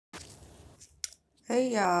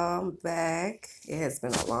Hey y'all, I'm back. It has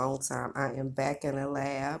been a long time. I am back in the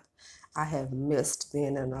lab. I have missed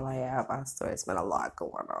being in the lab. I swear it's been a lot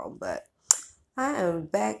going on, but I am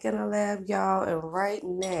back in the lab, y'all, and right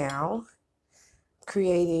now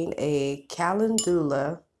creating a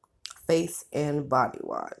Calendula Face and Body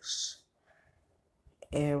Wash.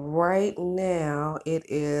 And right now it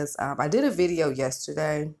is, I did a video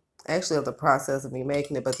yesterday, actually of the process of me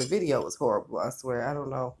making it, but the video was horrible, I swear. I don't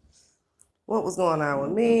know what was going on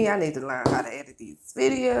with me. I need to learn how to edit these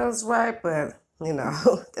videos right, but you know,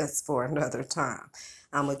 that's for another time.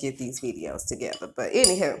 I'm gonna get these videos together. But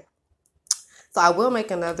anywho, so I will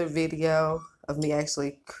make another video of me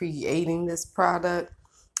actually creating this product.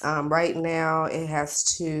 Right now it has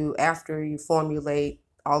to, after you formulate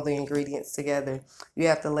all the ingredients together, you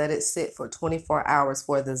have to let it sit for 24 hours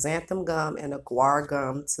for the xanthan gum and the guar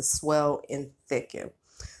gum to swell and thicken.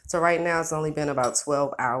 So right now it's only been about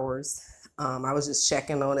 12 hours. I was just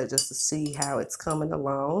checking on it just to see how it's coming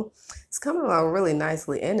along. It's coming along really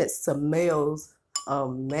nicely and it smells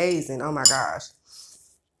amazing. Oh my gosh.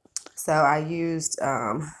 So I used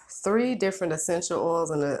 3 different essential oils,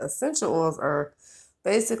 and the essential oils are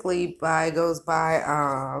basically goes by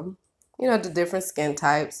the different skin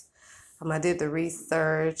types. I did the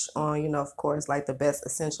research on, of course, like the best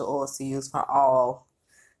essential oils to use for all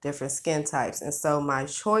different skin types. And so my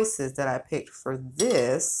choices that I picked for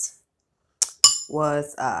this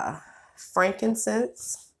was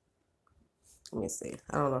frankincense. Let me see.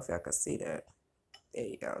 I don't know if y'all can see that. There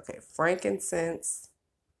you go. Okay, frankincense,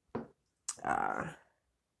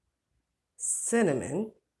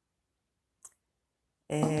 cinnamon,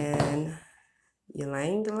 and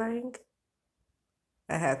ylang ylang.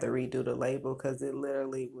 I had to redo the label because it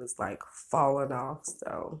literally was like falling off.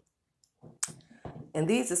 So, and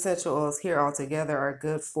these essential oils here all together are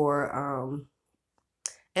good for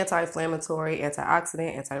anti-inflammatory,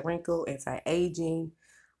 antioxidant, anti-wrinkle, anti-aging,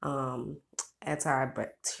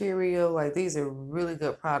 antibacterial. Like, these are really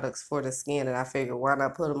good products for the skin, and I figured why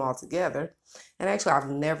not put them all together. And actually I've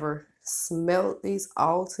never smelled these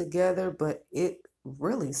all together, but it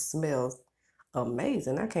really smells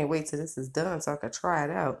amazing. I can't wait till this is done so I can try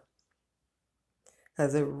it out,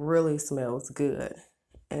 because it really smells good.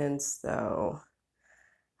 And so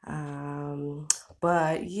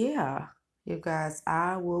but yeah, you guys,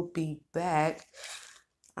 I will be back.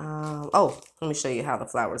 Oh, let me show you how the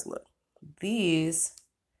flowers look. These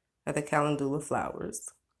are the calendula flowers.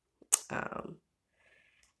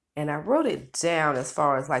 And I wrote it down as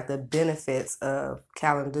far as like the benefits of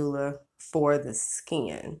calendula for the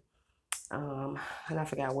skin. And I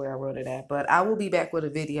forgot where I wrote it at, but I will be back with a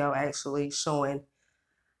video actually showing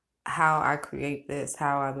how I create this,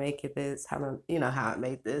 how I make it this, how I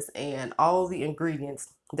make this, and all the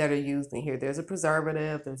ingredients that are used in here. There's a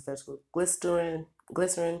preservative, there's vegetable glycerin,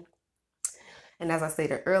 and as I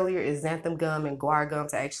stated earlier, is xanthan gum and guar gum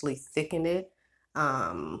to actually thicken it.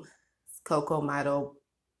 Cocoa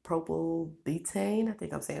propylbutane, I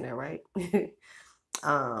think I'm saying that right.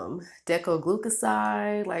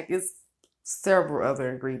 Decoglucoside, like it's several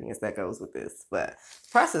other ingredients that goes with this, but the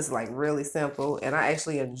process is like really simple, and I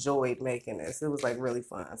actually enjoyed making this. It was like really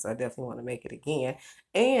fun, so I definitely want to make it again.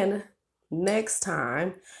 And next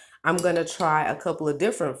time I'm gonna try a couple of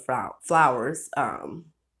different flowers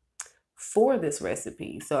for this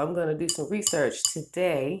recipe. So I'm gonna do some research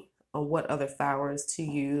today on what other flowers to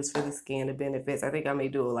use for the skin and benefits. I think I may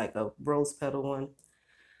do like a rose petal one,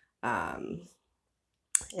 and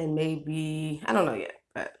maybe, I don't know yet,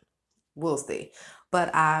 but we'll see.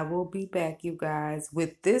 But I will be back, you guys,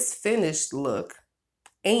 with this finished look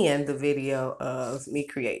and the video of me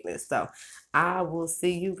creating this. So I will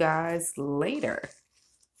see you guys later.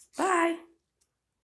 Bye.